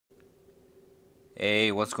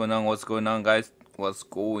Hey, what's going on? What's going on, guys? What's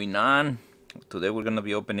going on? Today we're gonna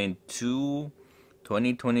be opening two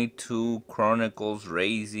 2022 Chronicles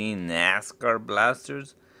Racing Nascar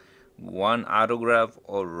blasters, one autograph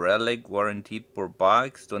or relic warranted per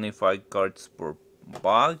box, 25 cards per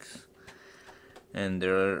box, and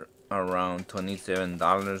they're around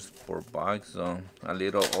 $27 per box, so a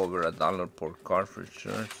little over $1 per card for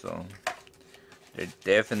sure. So they're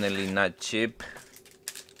definitely not cheap.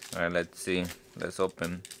 All right, let's see. Let's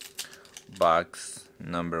open box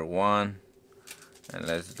number 1 and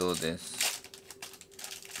let's do this.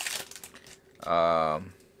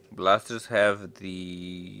 Blasters have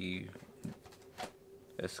the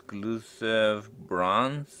exclusive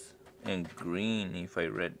bronze and green, if I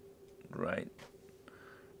read right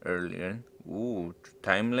earlier. Ooh,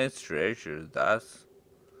 timeless treasures. That's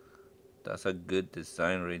a good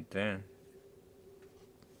design right there.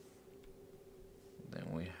 Then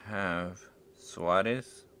we have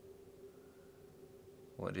Suarez.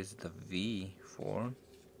 What is the V for?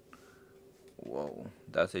 Whoa,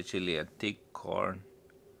 that's actually a thick card.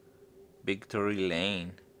 Victory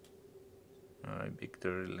Lane. Alright,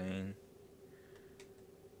 Victory Lane.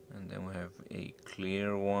 And then we have a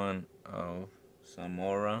clear one of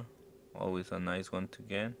Zamora. Always a nice one to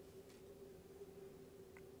get.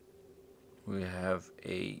 We have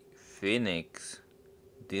a Phoenix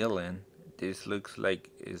Dylan. This looks like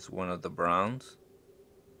it's one of the Browns.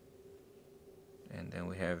 And then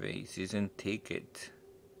we have a season ticket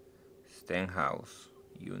Stenhouse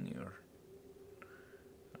Jr.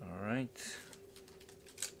 Alright.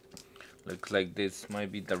 Looks like this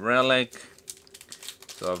might be the relic.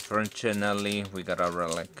 So unfortunately we got a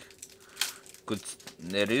relic.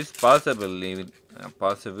 There is possibly a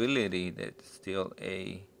possibility that still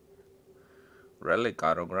a relic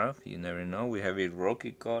autograph. You never know. We have a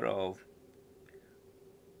rookie card of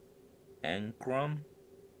Ankrum.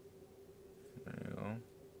 There you go.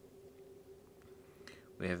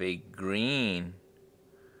 We have a green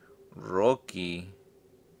rookie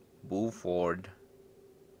Buford.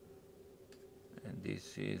 And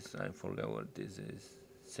this is, I forgot what this is.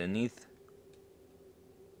 Zenith.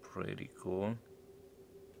 Pretty cool.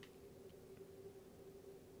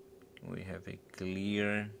 We have a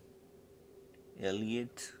clear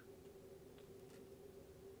Elliott.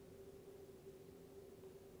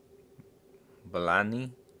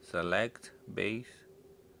 Balani Select Base.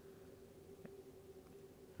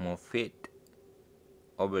 Moffitt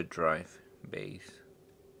Overdrive Base.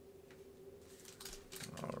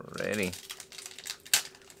 Alrighty.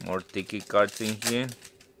 More ticket cards in here.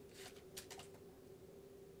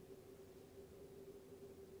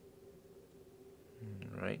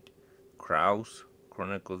 Right. Kraus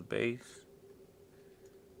Chronicles Base.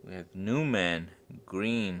 We have Newman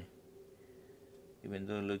Green. Even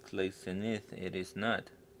though it looks like Zenith, it is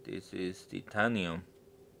not. This is Titanium.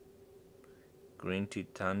 Green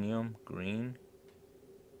Titanium Green.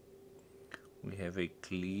 We have a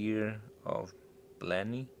clear of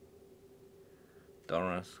Blaney.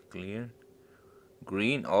 Doris clear.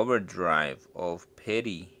 Green Overdrive of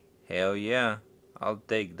Petty. Hell yeah. I'll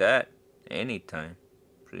take that anytime.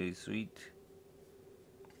 Pretty sweet.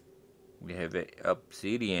 We have a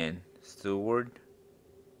Obsidian Steward.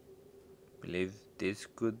 Believe this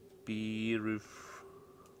could be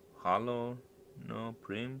hollow. No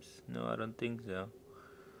prims. No, I don't think so.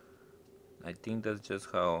 I think that's just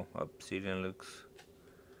how Obsidian looks.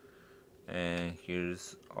 And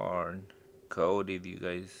here's our code if you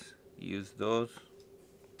guys use those.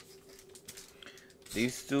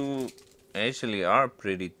 These two actually are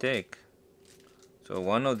pretty thick. So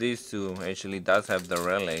one of these two actually does have the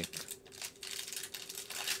relic.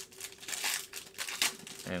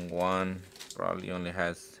 And one probably only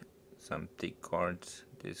has some thick cards.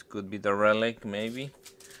 This could be the relic maybe.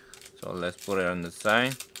 So let's put it on the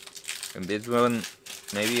side. And this one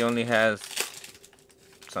maybe only has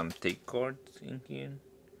some thick cards in here.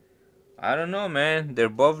 I don't know, man. They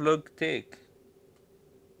both look thick.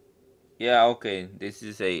 Yeah, okay. This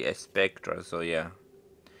is a Spectra, so yeah.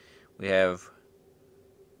 We have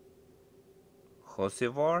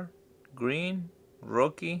Josevar Green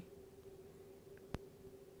Rookie.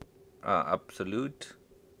 Absolute.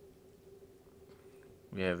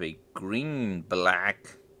 We have a green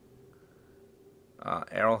black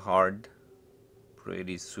Earlhard.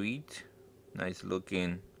 Pretty sweet. Nice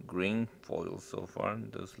looking green foil so far.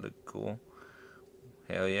 Those look cool.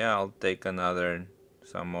 Hell yeah, I'll take another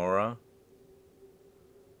Zamora.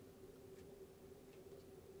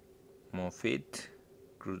 Moffitt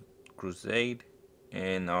Crusade.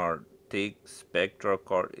 And our thick Spectra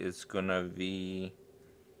card is gonna be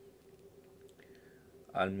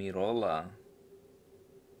Almirola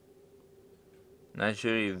Not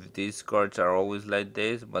sure if these cards are always like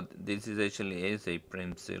this, but this is actually is a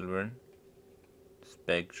Prim Silver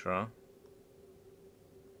Spectra.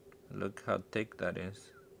 Look how thick that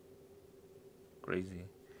is. Crazy.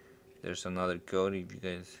 There's another code if you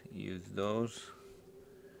guys use those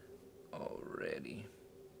already.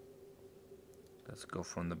 Let's go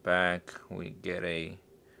from the back. We get a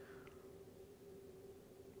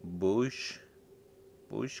Bush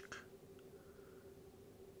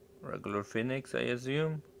regular Phoenix, I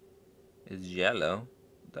assume. It's yellow.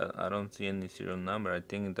 I don't see any serial number. I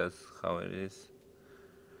think that's how it is.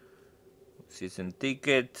 Season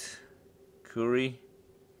ticket, Curry,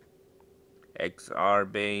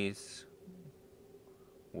 XR base.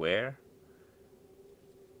 Where?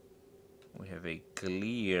 We have a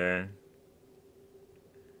clear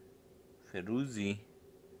Feruzzi,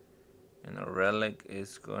 and a relic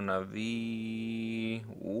is gonna be,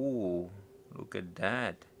 ooh, look at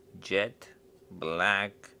that, Jet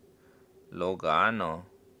Black Logano.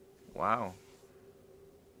 Wow,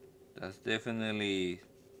 that's definitely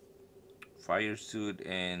fire suit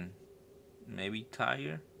and maybe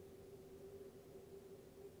tire.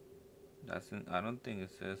 I don't think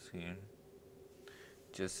it says here.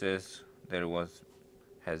 It just says there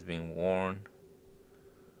has been worn.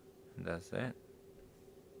 That's it.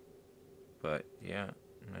 But yeah,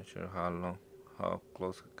 I'm not sure how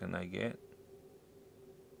close can I get.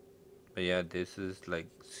 But yeah, this is like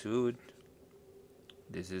suit.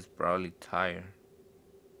 This is probably tire.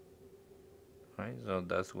 Right, so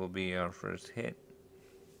that will be our first hit.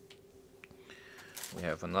 We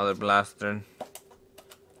have another blaster.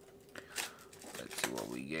 Let's see what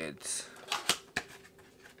we get.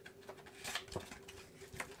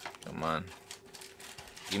 Come on.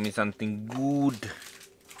 Give me something good.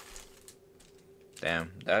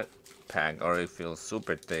 Damn, that pack already feels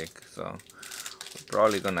super thick, so we're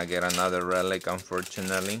probably gonna get another relic,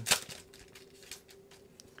 unfortunately.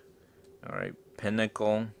 Alright,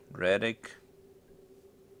 Pinnacle Reddick.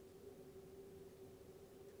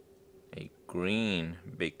 A green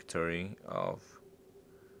Victory of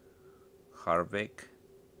Harvick.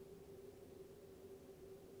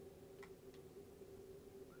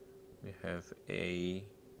 We have a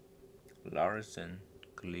Larson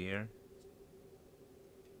Clear.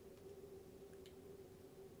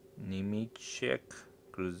 Nimichek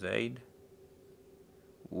Crusade.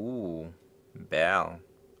 Ooh, Bell.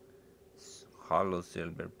 Hollow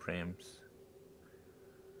Silver Prims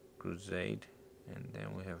Crusade. And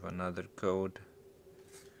then we have another code.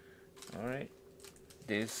 Alright.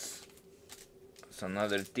 This is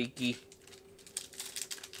another Tiki.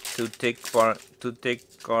 Two thick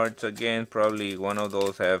cards again. Probably one of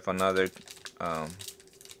those have another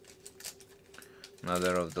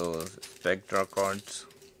of those Spectra cards.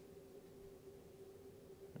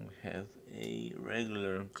 We have a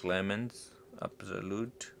regular Clemens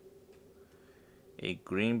Absolute, a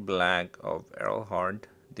green black of Earlhard.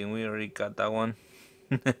 Didn't we already got that one?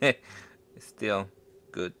 Still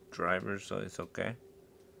good driver, so it's okay.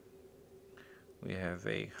 We have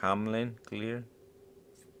a Hamlin clear.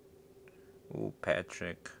 Ooh,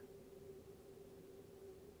 Patrick.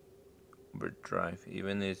 Overdrive.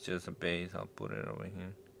 Even if it's just a base, I'll put it over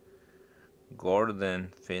here.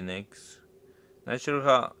 Gordon Phoenix. Not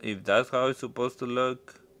sure if that's how it's supposed to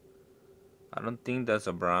look. I don't think that's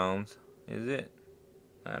a Browns, is it?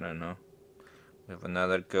 I don't know. We have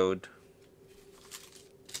another code.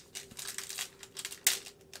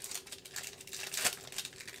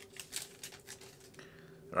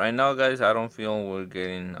 Right now, guys, I don't feel we're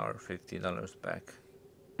getting our $50 back.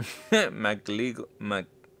 McLeod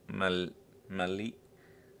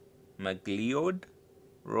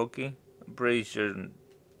rookie. I'm pretty sure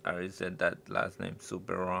I already said that last name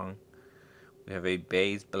super wrong. We have a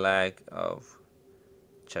base black of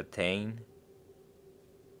Chatain.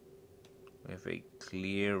 We have a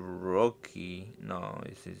clear rookie. No,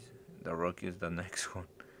 the rookie is the next one.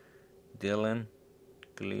 Dylan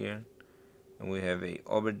clear. And we have a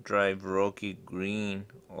overdrive rookie green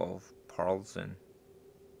of Paulson.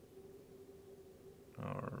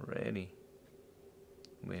 Already.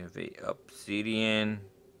 We have a obsidian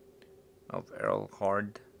of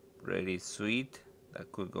Earlhard. Pretty sweet.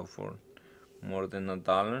 That could go for more than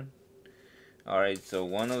 $1. Alright, so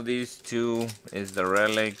one of these two is the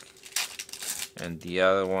relic, and the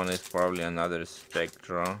other one is probably another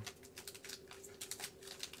Spectra.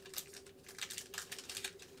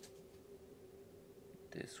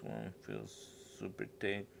 This one feels super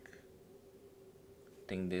thick. I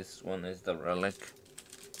think this one is the relic.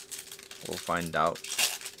 We'll find out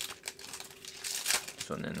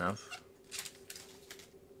soon enough.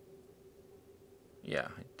 Yeah,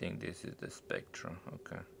 I think this is the Spectra.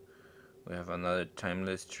 Okay. We have another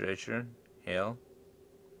Timeless Treasure. Hell.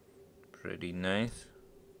 Pretty nice.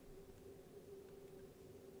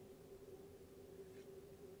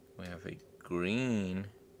 We have a green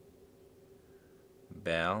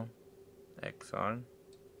Bell XR.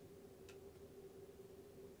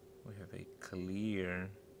 We have a clear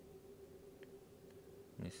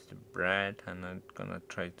Mr. Brad. I'm not gonna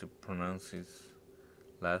try to pronounce his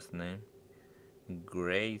last name.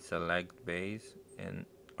 Gray select base, and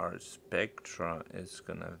our Spectra is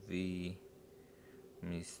gonna be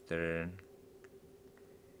Mr.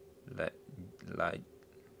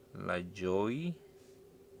 La Joy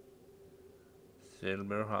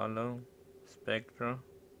Silver Hollow Spectra.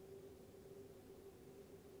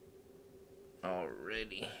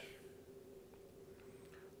 Already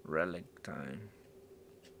relic time.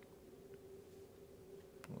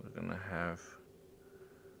 We're gonna have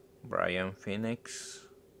Brian Phoenix,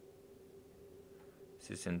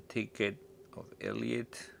 season ticket of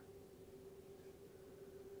Elliott,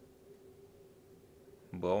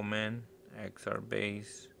 Bowman, XR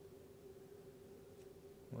base.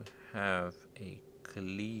 We have a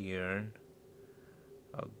clear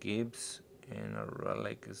of Gibbs, and a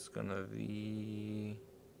relic is gonna be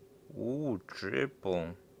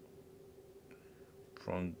triple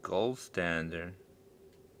from Gold Standard.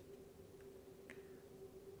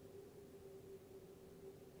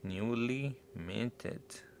 Newly minted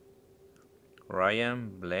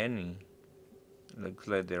Ryan Blaney. Looks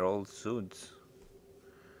like they're all suits,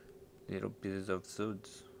 little pieces of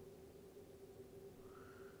suits.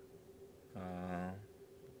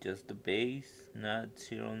 Just the base, not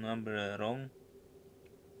serial number at all,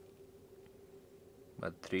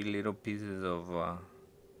 but 3 little pieces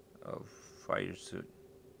of fire suit.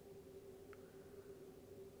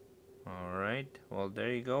 Alright, well,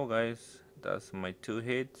 there you go, guys. That's my 2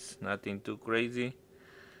 hits. Nothing too crazy,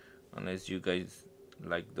 unless you guys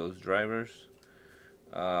like those drivers.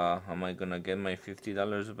 Am I gonna get my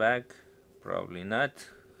 $50 back? Probably not.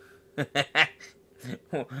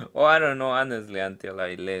 Well, I don't know, honestly, until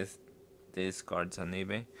I list these cards on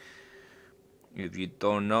eBay. If you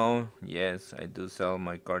don't know, yes, I do sell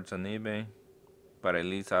my cards on eBay, but at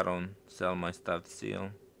least I don't sell my stuff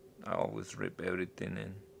sealed. I always rip everything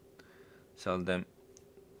and sell them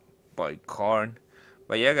by card.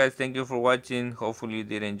 But yeah, guys, thank you for watching. Hopefully you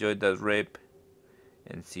did enjoy that rip,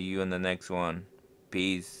 and see you in the next one.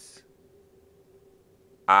 Peace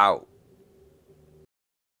out.